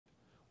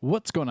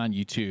What's going on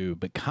YouTube?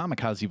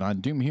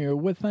 Kamikazevondoom here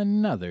with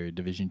another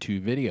Division 2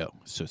 video.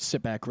 So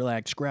sit back,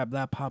 relax, grab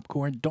that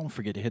popcorn. Don't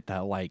forget to hit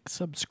that like,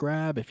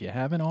 subscribe if you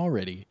haven't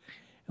already.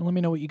 And let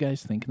me know what you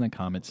guys think in the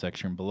comment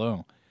section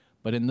below.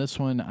 But in this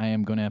one, I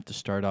am going to have to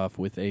start off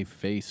with a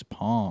face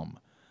palm.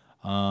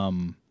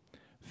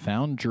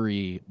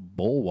 Foundry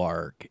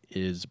Bulwark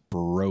is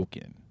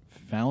broken.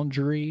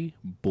 Foundry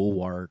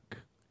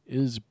Bulwark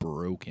is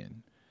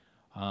broken.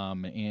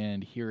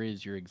 And here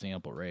is your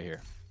example right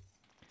here.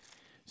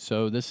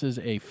 So this is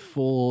a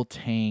full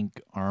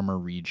tank armor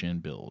regen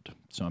build.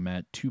 So I'm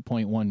at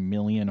 2.1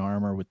 million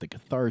armor with the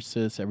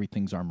Catharsis.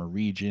 Everything's armor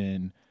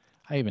regen.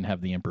 I even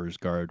have the Emperor's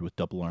Guard with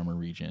double armor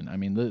regen. I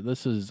mean,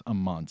 this is a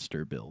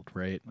monster build,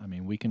 right? I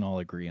mean, we can all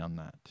agree on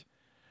that.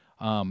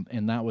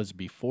 And that was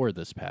before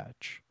this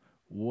patch.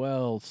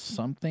 Well,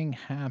 something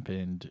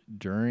happened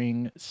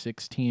during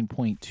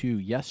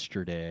 16.2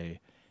 yesterday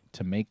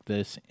to make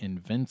this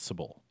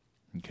invincible.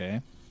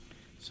 Okay,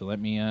 so let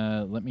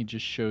me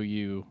just show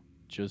you.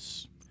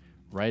 Just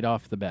right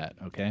off the bat,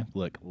 okay?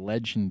 Look,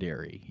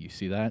 legendary. You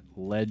see that?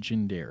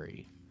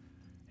 Legendary.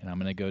 And I'm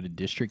going to go to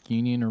District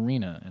Union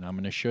Arena, and I'm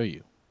going to show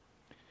you.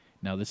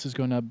 Now, this is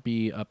going to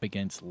be up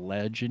against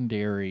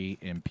legendary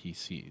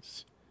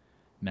NPCs.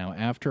 Now,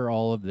 after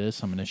all of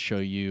this, I'm going to show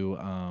you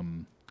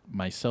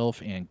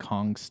myself and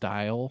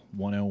Kongstyle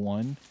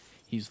 101.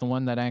 He's the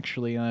one that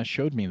actually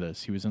showed me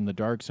this. He was in the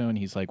Dark Zone.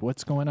 He's like,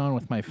 what's going on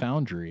with my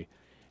Foundry?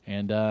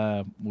 And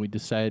we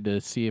decided to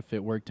see if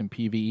it worked in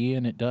PVE,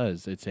 and it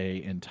does. It's an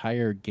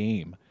entire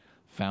game.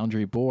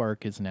 Foundry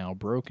Bulwark is now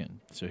broken.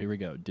 So here we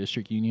go.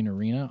 District Union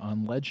Arena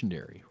on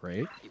Legendary,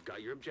 right? You've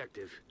got your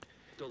objective.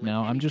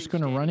 Now I'm just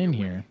going to run in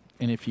here,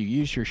 and if you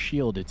use your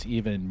shield, it's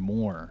even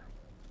more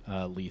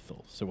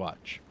lethal. So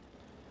watch.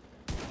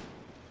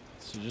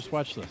 So just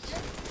watch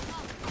this.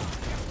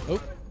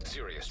 Oh,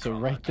 so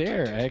right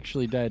there, I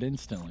actually died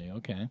instantly.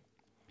 Okay.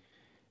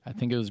 I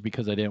think it was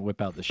because I didn't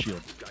whip out the shield.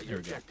 There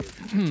we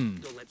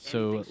go.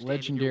 So,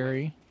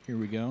 legendary. Here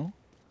we go.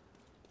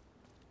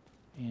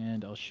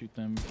 And I'll shoot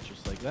them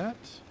just like that.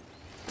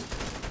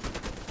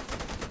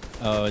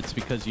 Oh, it's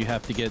because you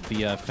have to get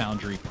the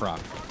Foundry proc.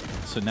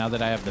 So now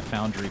that I have the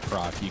Foundry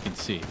proc, you can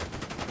see.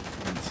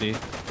 You can see?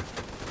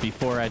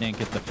 Before I didn't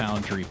get the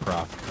Foundry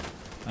proc.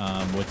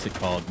 What's it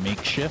called?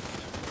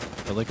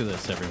 Makeshift? But look at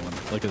this, everyone.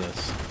 Look at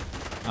this.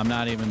 I'm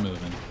not even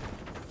moving.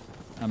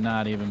 I'm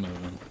not even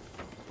moving.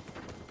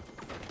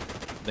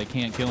 They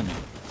can't kill me.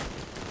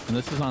 And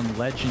this is on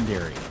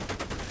Legendary.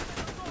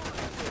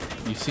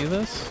 You see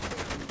this?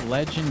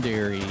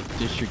 Legendary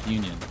District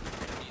Union.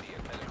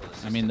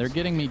 I mean, they're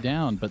getting me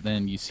down, but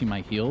then you see my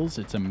heals?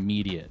 It's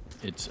immediate.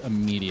 It's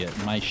immediate.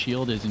 My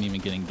shield isn't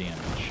even getting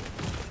damage.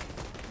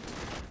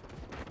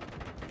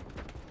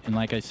 And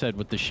like I said,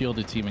 with the shield,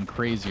 it's even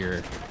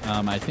crazier.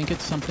 I think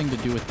it's something to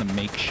do with the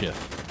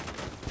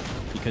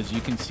makeshift. Because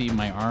you can see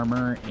my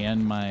armor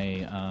and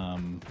my,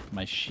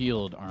 my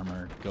shield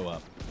armor go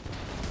up.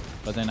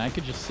 But then I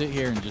could just sit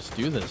here and just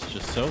do this,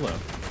 just solo.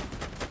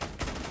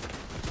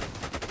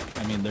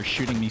 I mean, they're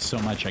shooting me so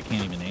much I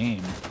can't even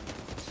aim.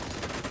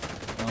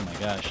 Oh my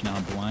gosh, now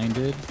I'm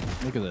blinded.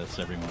 Look at this,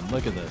 everyone.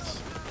 Look at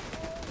this.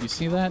 You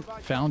see that?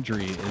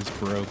 Foundry is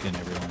broken,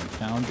 everyone.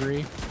 Foundry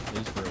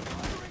is broken.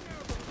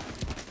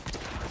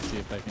 Let's see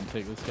if I can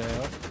take this guy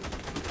out.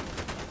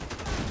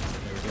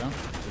 There we go.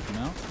 Take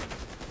him out.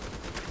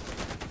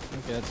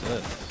 Okay, that's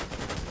it.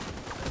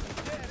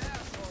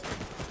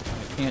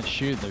 Can't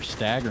shoot. They're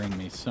staggering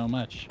me so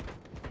much.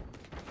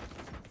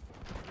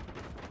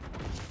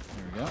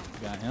 There we go.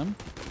 Got him.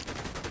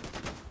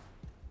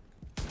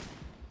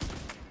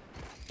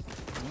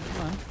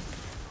 Come on.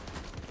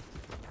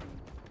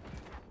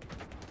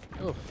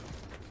 Oof.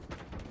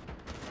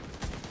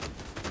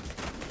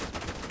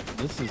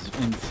 This is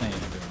insane.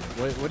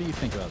 What do you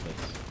think about this?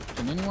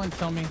 Can anyone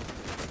tell me?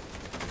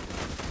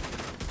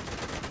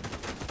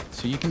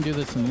 So you can do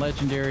this in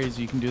legendaries.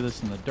 You can do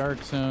this in the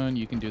Dark Zone.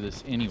 You can do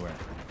this anywhere.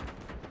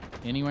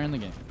 Anywhere in the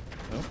game.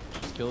 Oh,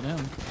 just killed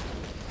him.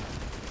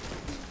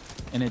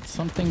 And it's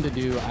something to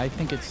do, I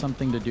think it's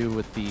something to do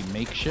with the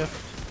makeshift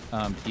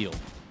heal.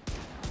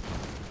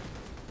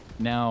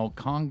 Now,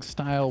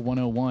 Kongstyle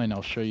 101,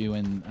 I'll show you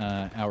in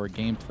our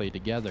gameplay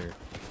together.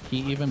 He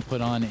even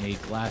put on a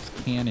glass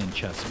cannon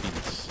chest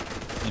piece,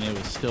 and it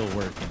was still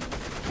working.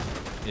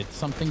 It's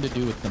something to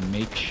do with the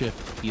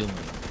makeshift healing.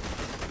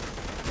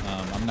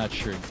 I'm not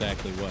sure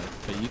exactly what,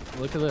 but you,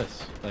 look at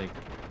this. Like,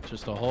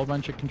 just a whole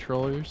bunch of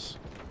controllers.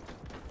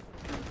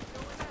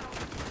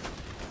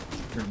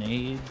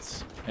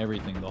 Grenades,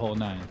 everything, the whole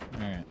nine.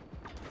 All right,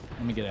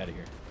 let me get out of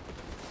here,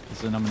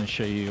 because then I'm going to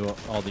show you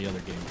all the other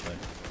gameplay.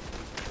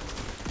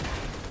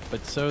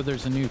 But so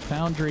there's a new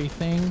Foundry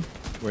thing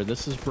where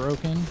this is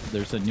broken.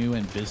 There's a new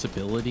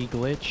invisibility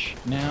glitch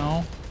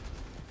now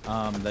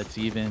that's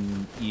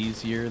even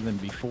easier than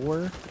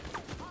before.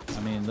 I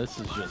mean, this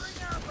is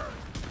just...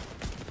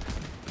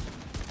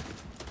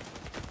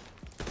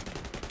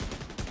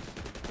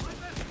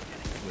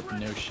 with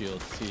no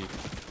shield. See,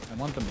 I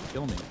want them to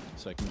kill me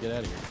so I can get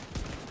out of here.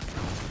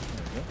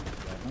 There we go.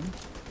 Got him.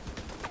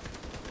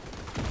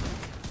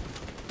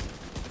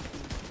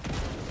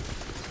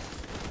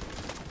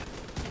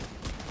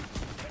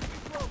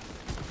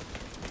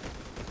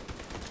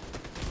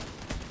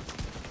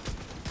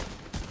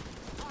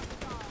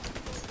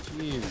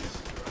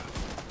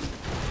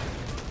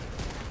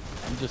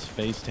 just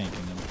face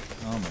tanking them.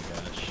 Oh my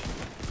gosh.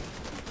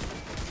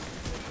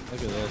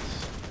 Look at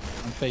this.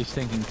 I'm face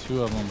tanking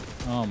 2 of them.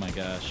 Oh my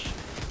gosh.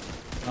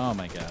 Oh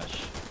my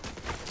gosh.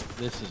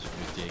 This is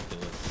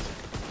ridiculous.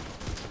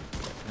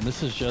 And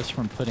this is just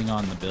from putting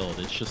on the build.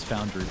 It's just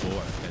Foundry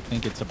Bulwark. I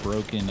think it's a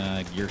broken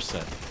gear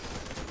set.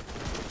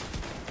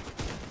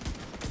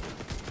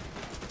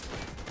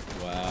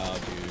 Wow,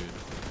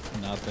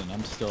 dude. Nothing.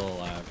 I'm still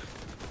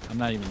alive. I'm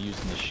not even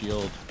using the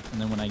shield. And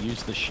then when I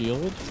use the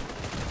shield,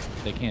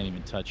 they can't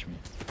even touch me.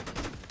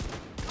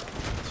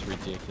 It's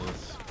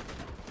ridiculous.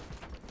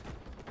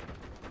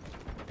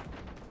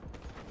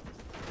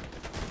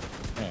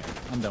 Alright,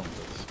 I'm done with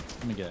this.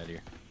 Let me get out of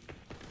here.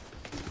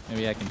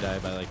 Maybe I can die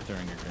by like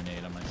throwing a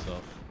grenade on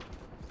myself.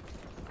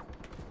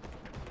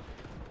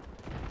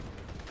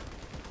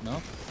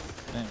 No?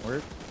 That didn't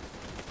work.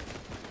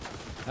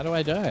 How do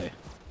I die?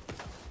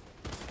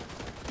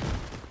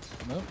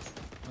 Nope.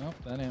 Nope,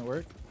 that didn't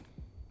work.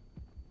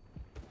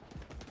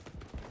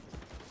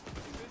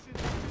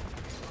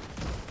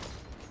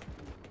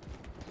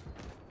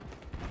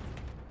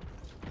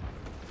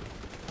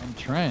 I'm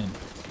trying.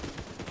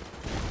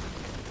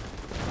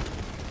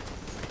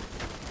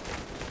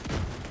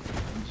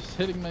 I'm just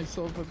hitting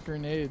myself with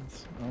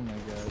grenades. Oh my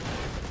god.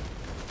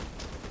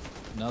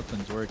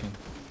 Nothing's working.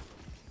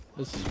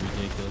 This is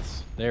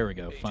ridiculous. There we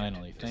go,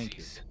 finally. Thank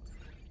you.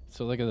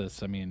 So look at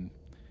this. I mean,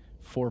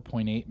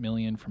 4.8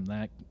 million from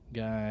that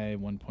guy,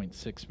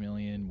 1.6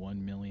 million,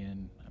 1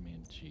 million. I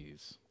mean,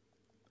 jeez.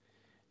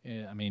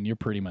 Yeah, I mean, you're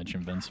pretty much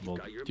invincible,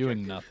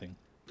 doing nothing.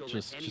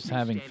 Just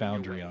having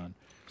Foundry on.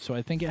 So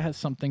I think it has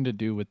something to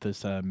do with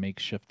this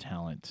makeshift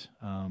talent.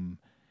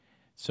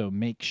 So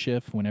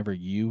makeshift, whenever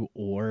you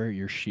or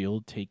your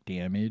shield take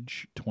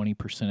damage,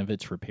 20% of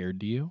it's repaired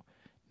to you.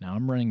 Now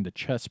I'm running the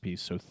chest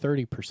piece, so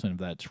 30% of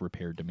that's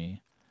repaired to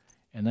me.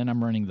 And then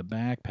I'm running the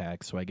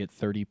backpack, so I get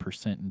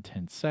 30% in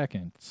 10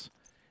 seconds.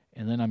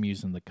 And then I'm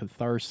using the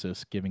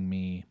Catharsis, giving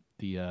me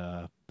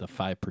the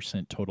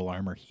 5% total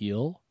armor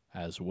heal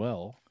as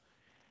well.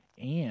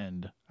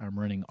 And I'm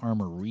running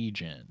armor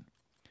regen.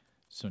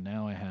 So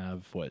now I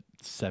have, what,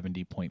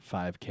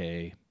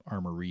 70.5k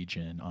armor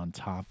regen on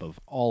top of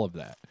all of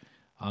that.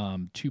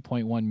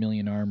 2.1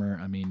 million armor.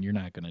 I mean, you're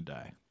not going to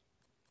die.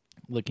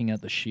 Looking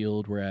at the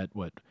shield, we're at,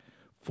 what,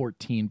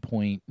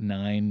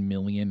 14.9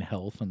 million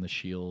health on the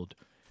shield.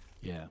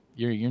 Yeah,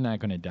 you're not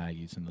going to die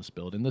using this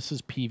build. And this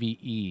is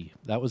PVE.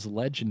 That was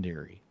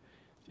legendary.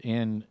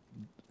 And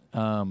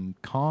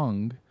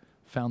Kong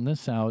found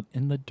this out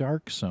in the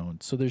Dark Zone.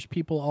 So there's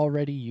people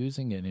already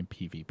using it in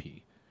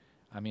PvP.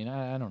 I mean,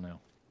 I don't know.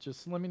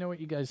 Just let me know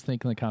what you guys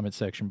think in the comment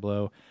section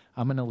below.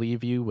 I'm going to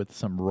leave you with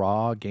some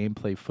raw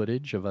gameplay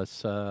footage of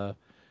us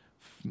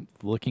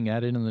looking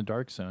at it in the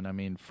Dark Zone. I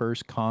mean,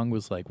 first Kong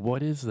was like,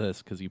 what is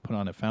this? Because he put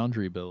on a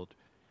Foundry build.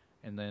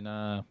 And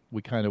then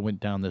we kind of went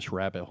down this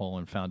rabbit hole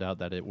and found out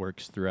that it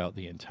works throughout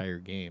the entire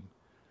game.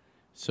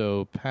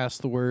 So pass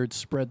the word,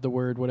 spread the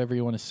word, whatever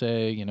you want to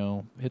say. You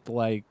know, hit the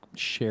like,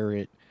 share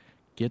it.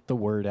 Get the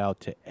word out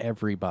to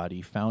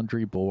everybody.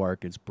 Foundry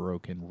Bulwark is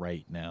broken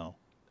right now.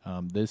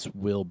 This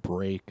will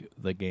break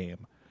the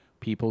game.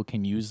 People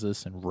can use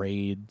this in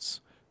raids.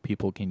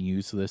 People can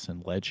use this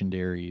in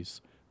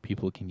legendaries.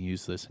 People can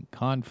use this in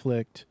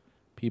conflict.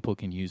 People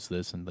can use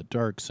this in the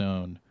Dark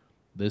Zone.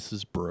 This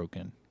is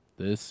broken.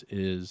 This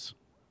is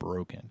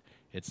broken.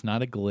 It's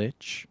not a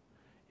glitch.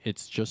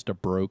 It's just a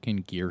broken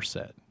gear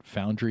set.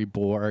 Foundry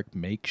Bulwark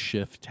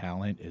makeshift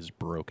talent is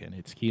broken.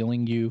 It's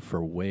healing you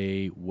for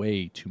way,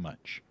 way too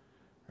much.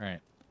 All right.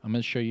 I'm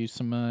going to show you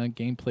some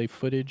gameplay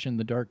footage in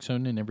the Dark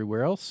Zone and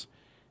everywhere else.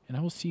 And I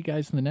will see you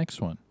guys in the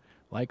next one.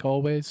 Like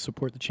always,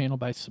 support the channel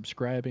by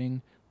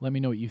subscribing. Let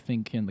me know what you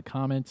think in the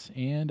comments.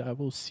 And I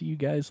will see you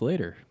guys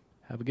later.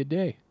 Have a good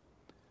day.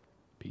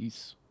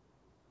 Peace.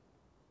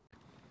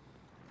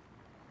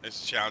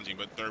 It's challenging,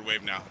 but third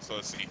wave now. So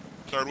let's see.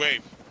 Third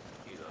wave.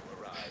 You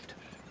have arrived.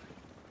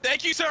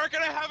 Thank you, sir.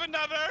 Can I have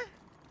another?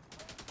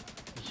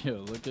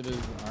 Yo, look at his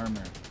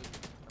armor.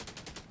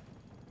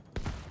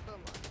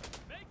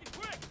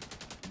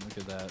 Look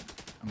at that.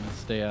 I'm gonna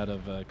stay out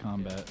of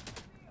combat.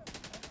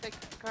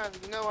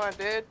 You know what I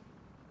did?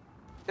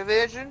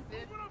 Division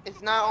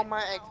is not on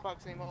my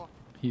Xbox anymore.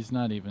 He's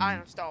not even. I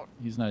installed.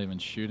 He's not even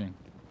shooting.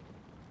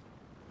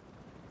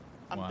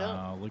 I'm wow,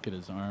 done. Look at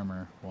his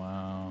armor.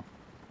 Wow.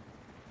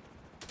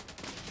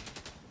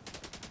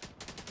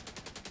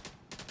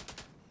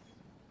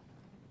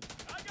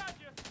 I got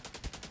you.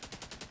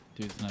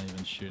 Dude's not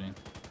even shooting.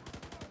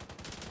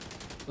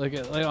 Look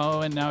at,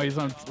 oh, and now he's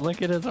on.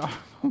 Look at his arm.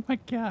 Oh my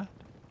god.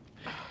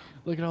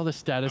 Look at all the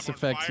status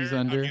effects he's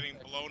under. I'm getting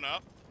blown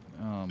up.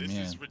 Oh This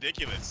man. is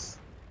ridiculous.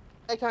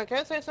 Hey, can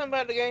I say something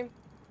about the game?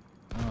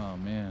 Oh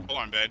man. Hold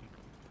on, bed.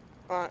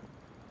 Alright.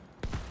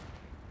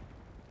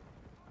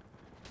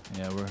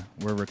 Yeah,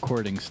 we're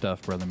recording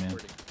stuff, brother man.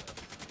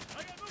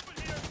 I got movement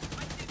here.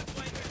 I see the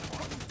plane.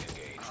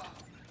 Engaged.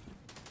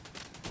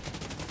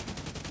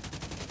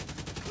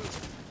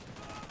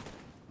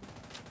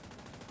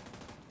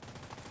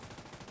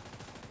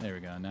 There we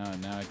go.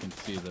 Now I can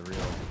see the real.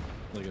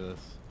 Look at this.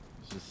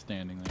 just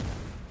standing there.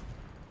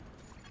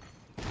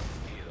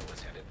 Helo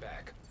is headed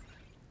back.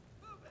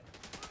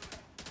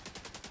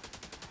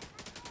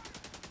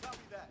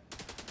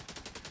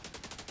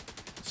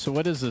 So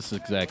what is this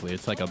exactly?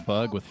 It's like a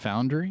bug with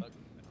Foundry?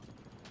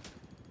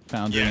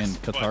 Foundry Yes,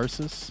 and but-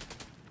 Catharsis?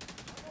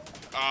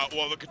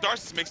 Well, the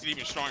Catharsis makes it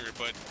even stronger,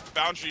 but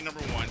Foundry number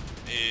one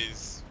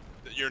is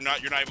that you're not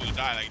able to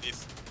die. Like,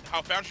 it's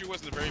how Foundry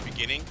was in the very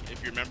beginning,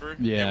 if you remember.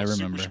 Yeah, It was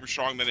I remember. Super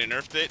strong, then they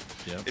nerfed it.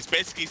 Yep. It's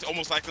basically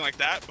almost acting like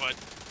that, but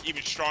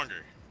even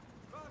stronger.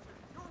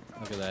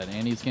 Look at that.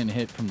 And he's getting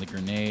hit from the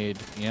grenade,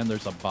 and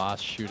there's a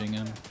boss shooting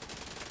him.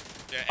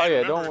 Yeah, Oh and yeah,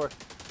 remember, don't worry.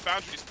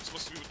 Foundry is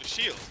supposed to be with the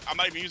shield. I'm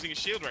not even using a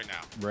shield right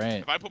now. Right.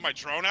 If I put my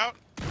drone out,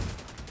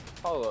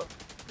 Hold up.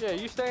 Yeah,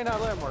 you stay in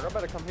that landmark. I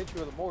better come hit you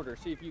with a mortar.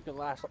 See if you can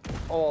last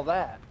all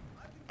that.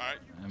 all right,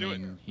 I do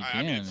mean, he it.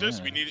 I mean, can,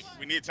 seriously, yeah.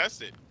 we need to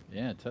test it.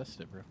 Yeah, test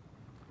it, bro.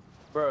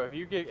 Bro,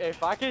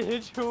 if I can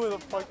hit you with a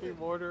fucking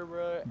mortar,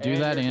 bro. Do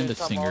that your and a bitch,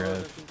 I'm Stinger all over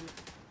Hive.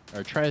 the-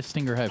 Or try a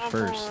Stinger Hive I'm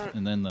first, alright.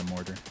 and then the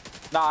mortar.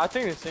 Nah, I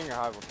think the Stinger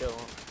Hive will kill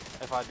him.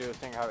 If I do a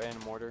Stinger Hive and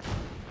a mortar.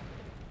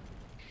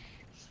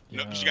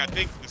 No, 'cause you gotta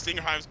think the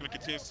Stinger Hive is gonna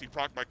continuously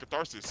proc my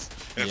Catharsis,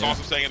 and it's Yeah.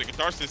 also saying in the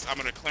Catharsis I'm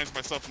gonna cleanse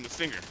myself from the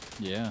Stinger.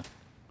 Yeah.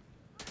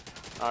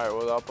 Alright,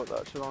 well, I'll put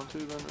that shit on too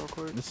then, real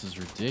quick. This is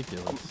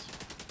ridiculous.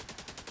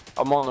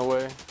 I'm on the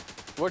way.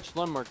 Which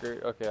landmark are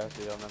okay, I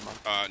see y'all, never mind.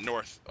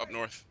 Up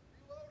north.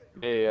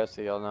 Yeah, I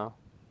see y'all now.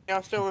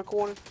 Y'all still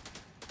recording?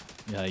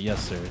 Yeah,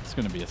 yes, sir. It's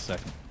going to be a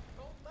second.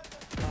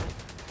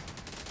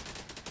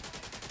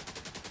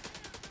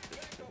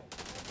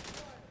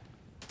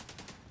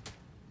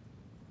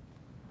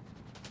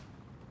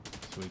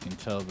 So we can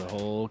tell the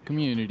whole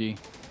community.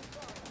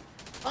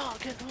 Oh,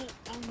 guess what?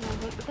 I'm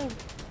gonna let them.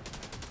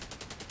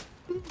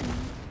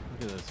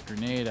 Look at this.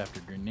 Grenade after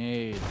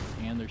grenade.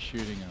 And they're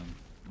shooting him.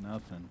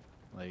 Nothing.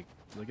 Like,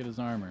 look at his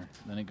armor.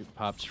 Then it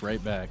pops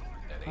right back.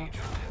 An agent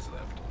has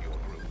left your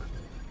group.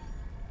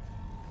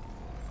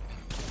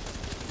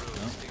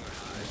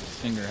 There's a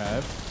Stinger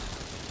Hive.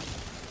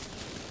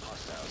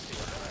 Hostile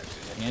Stinger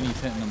Hive And he's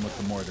hitting him with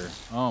the mortar.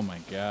 Oh my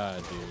god,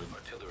 dude.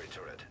 artillery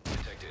turret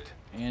detected.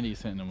 And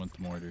he's hitting him with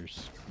the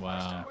mortars.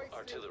 Wow.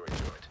 Artillery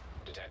turret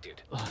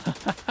detected.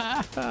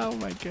 Oh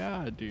my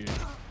god, dude.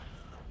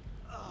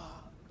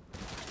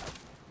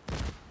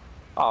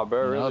 Oh,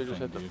 bro, really just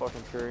Nothing, hit the dude.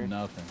 fucking tree.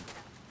 Nothing.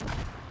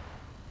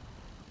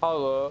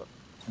 Hold up.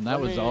 And that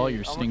Let was all me-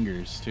 your I'm-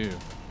 stingers, too.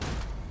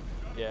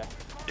 Yeah.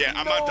 Yeah,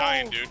 I'm not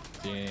dying, dude.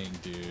 Dang,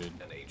 dude.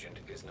 An agent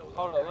is no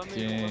Hold longer. up, let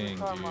me Dang,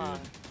 try dude. mine.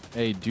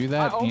 Hey, do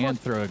that I and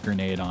almost- throw a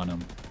grenade on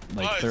him.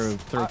 Like, Buzz,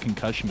 throw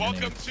concussion Welcome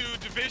grenades. to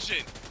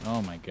Division.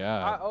 Oh my I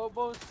god.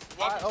 almost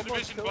Welcome to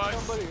Division, killed Buzz.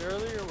 somebody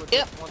earlier with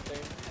Yep. this one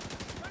thing.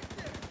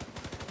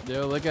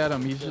 Yo, look at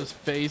him. He's just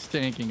face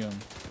tanking him.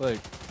 Look.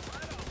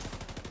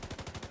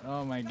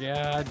 Oh my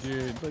god,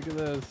 dude. Look at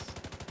this.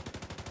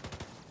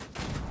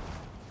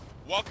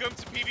 Welcome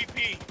to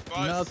PvP,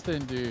 Buzz.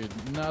 Nothing,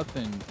 dude.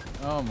 Nothing.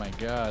 Oh my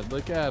god.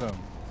 Look at him.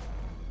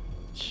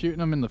 Shooting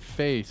him in the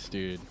face,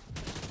 dude.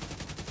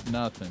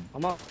 Nothing.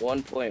 I'm at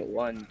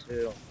 1.1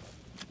 too.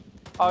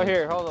 Oh, That's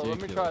here, hold on.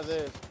 Let me try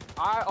ridiculous. this.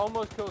 I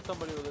almost killed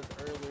somebody with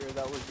this earlier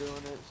that was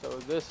doing it, so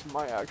this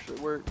might actually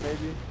work,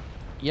 maybe.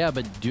 Yeah,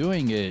 but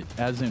doing it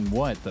as in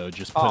what, though?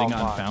 Just Oh putting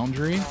on my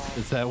Foundry?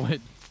 Is that what...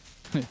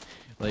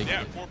 like,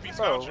 Yeah, 4-piece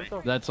Bro, Foundry.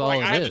 what the that's all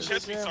Like, I have it the is.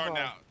 chest piece Jam on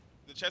now.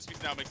 The chest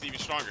piece now makes it even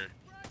stronger.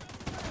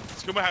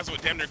 Scuba has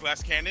what, damn near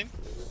glass cannon?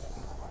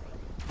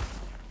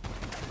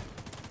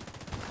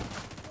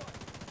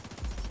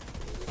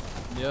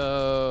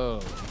 Yo.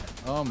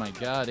 Oh my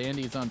god,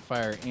 Andy's on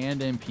fire and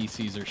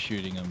NPCs are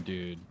shooting him,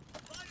 dude.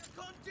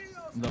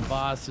 The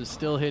boss is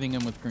still hitting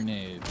him with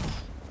grenades.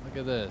 Look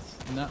at this.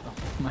 No, oh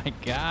my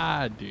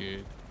god,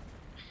 dude.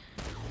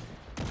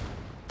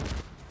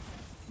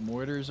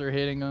 Mortars are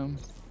hitting him.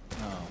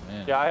 Oh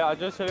man. Yeah, I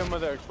just hit him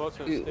with an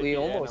explosive We sticky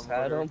and almost a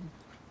had mortar. him.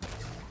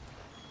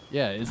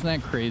 Yeah, isn't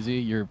that crazy?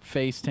 You're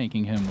face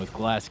tanking him with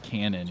glass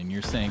cannon and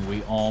you're saying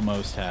we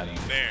almost had him.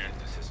 There.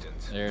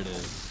 Assistance. There it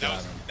is. That Got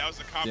was, him. that was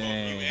a combo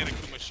Dang. of you and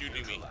Akuma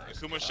shooting me.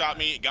 Akuma shot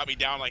me, got me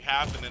down like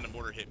half, and then the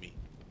mortar hit me.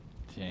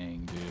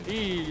 Dang, dude.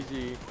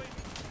 Easy.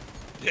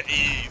 Yeah,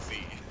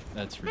 easy.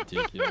 That's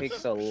ridiculous.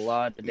 Takes a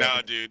lot of Nah,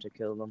 damage dude. to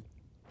kill them.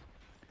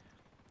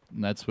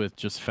 And that's with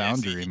just Yeah,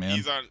 Foundry, see, man.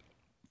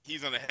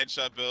 He's on a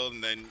headshot build,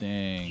 and then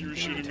Dang. you were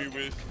shooting me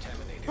with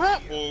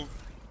Contaminated.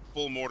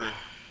 full mortar.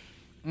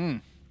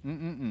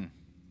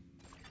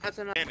 That's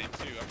enough. Cannon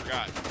too, I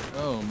forgot.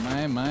 Oh,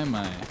 my.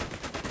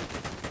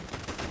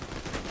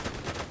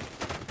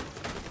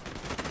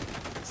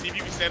 See if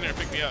you can stand there and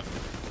pick me up.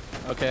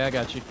 Okay, I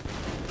got you.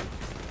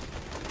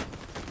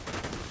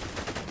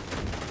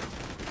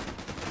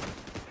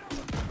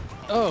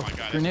 Oh, my God,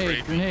 that's grenade,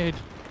 crazy. grenade.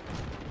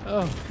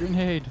 Oh,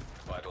 grenade.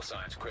 Vital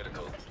signs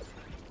critical.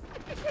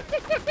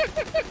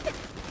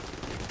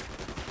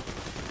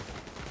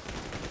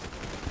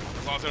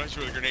 As long as I don't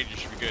shoot with a grenade, you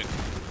should be good.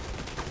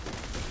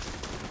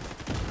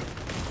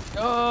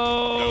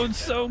 Oh, No, it's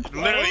so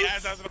close. Literally,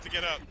 as I was about to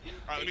get up.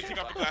 Alright, let me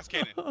take off the glass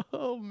cannon.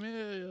 Oh,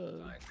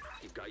 man.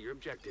 You've got your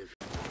objective.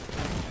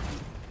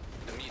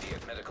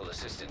 Immediate medical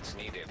assistance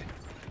needed.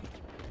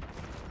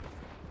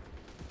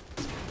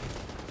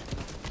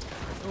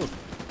 Ooh.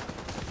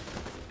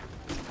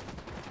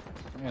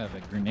 I have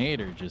a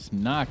grenader just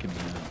knocking me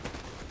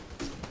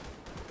out.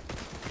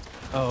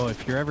 Oh,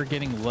 if you're ever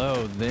getting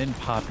low, then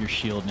pop your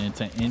shield and it's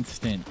an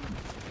instant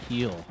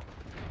heal.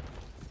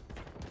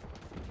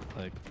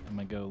 Like, I'm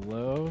gonna go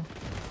low,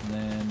 and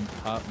then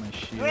pop my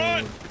shield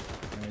Run! right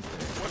there.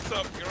 What's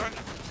up? You run?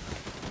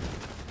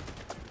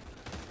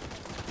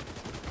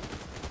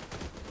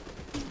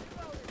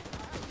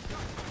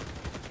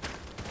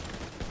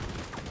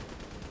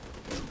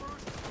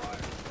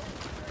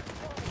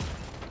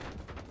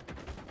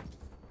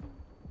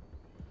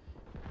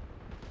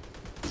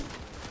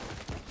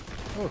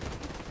 Oh.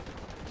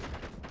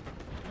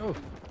 Oh.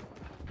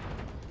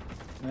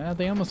 Yeah,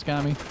 they almost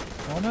got me.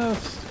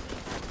 Almost.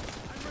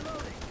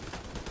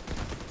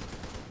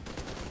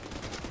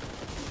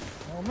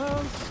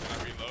 Almost. Can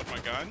I reload my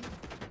gun?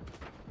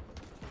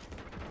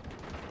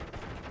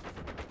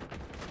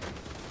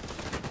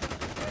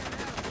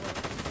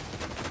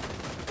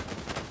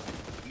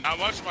 Not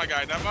much, my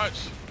guy. Not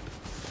much.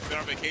 Been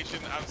on vacation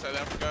out in South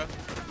Africa.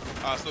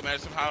 Still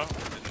managed somehow.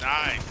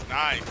 Nice,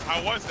 nice.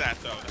 How was that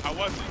though? How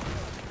was it?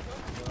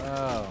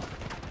 Wow.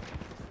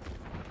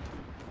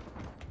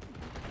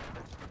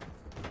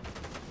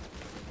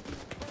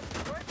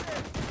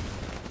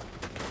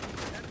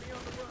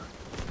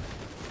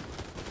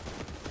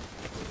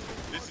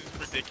 This is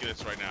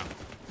ridiculous right now.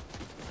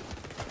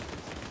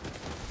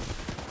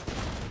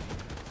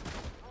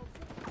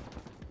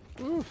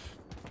 Oof.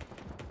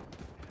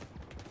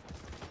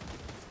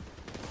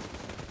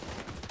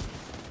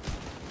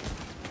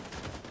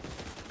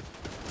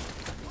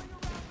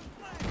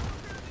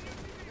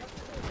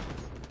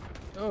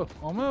 Oh,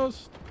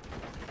 almost.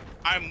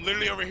 I'm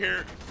literally over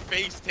here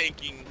face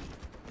tanking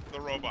the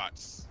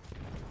robots.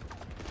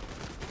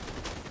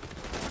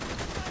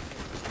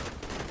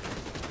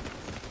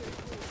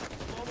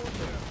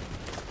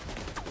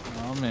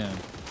 Oh man.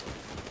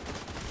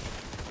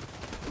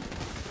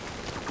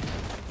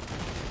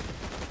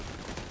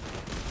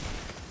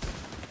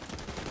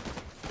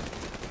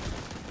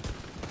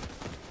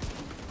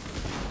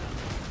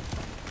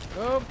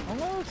 Oh,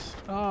 almost.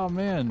 Oh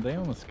man, they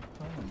almost.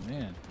 Oh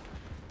man.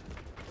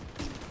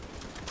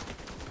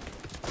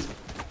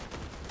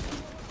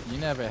 You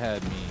never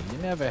had me. You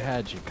never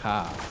had your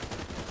car.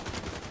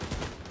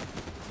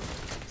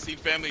 See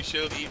family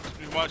shield eat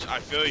too much. I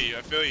feel you.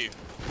 I feel you.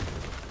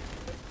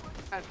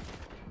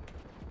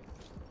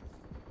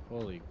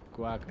 Holy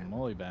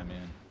guacamole,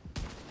 Batman.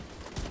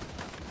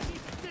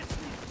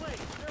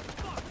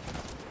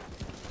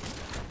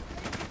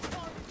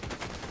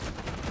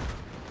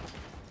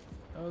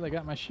 Oh, they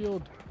got my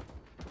shield.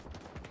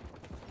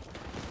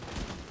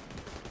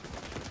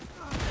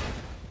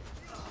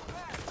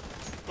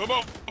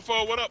 Bobo,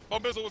 what up?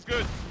 Bum Bizzle was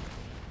good.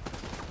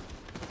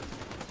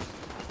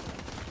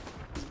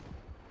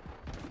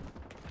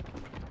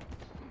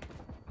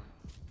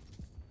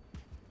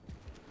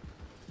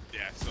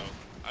 Yeah, so,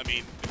 I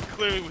mean,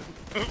 clearly we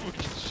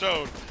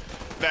showed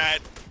that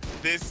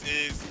this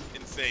is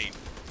insane.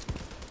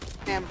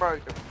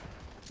 Hamburger.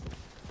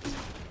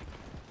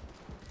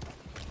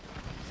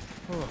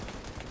 Oh,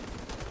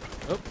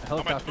 How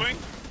am I helicopter. doing?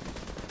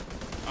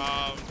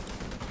 I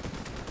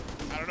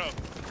don't know.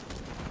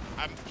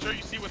 I'm sure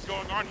you see what's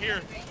going on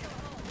here.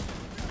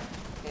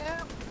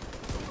 Yeah.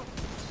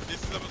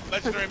 This is a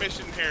legendary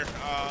mission here,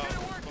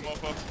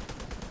 Lamofo.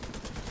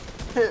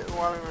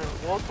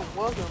 Well,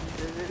 welcome.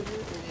 It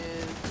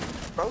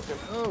is broken.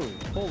 Oh,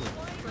 holy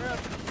crap.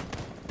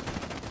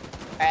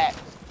 Axe.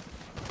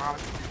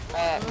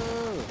 Axe.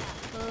 Oh,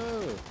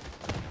 oh.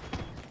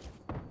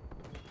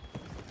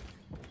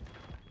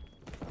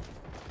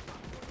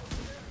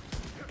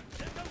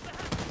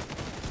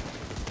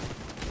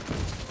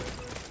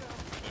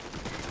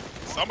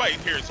 Somebody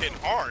here is hitting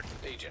hard.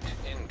 Agent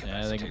Yeah, they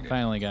incapacitated.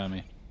 finally got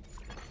me.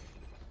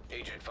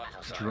 Agent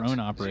vital signs Drone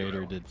operator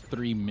 0. did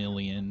 3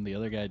 million. The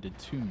other guy did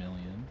 2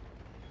 million.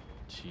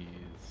 Jeez.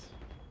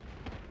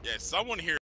 Yeah, someone here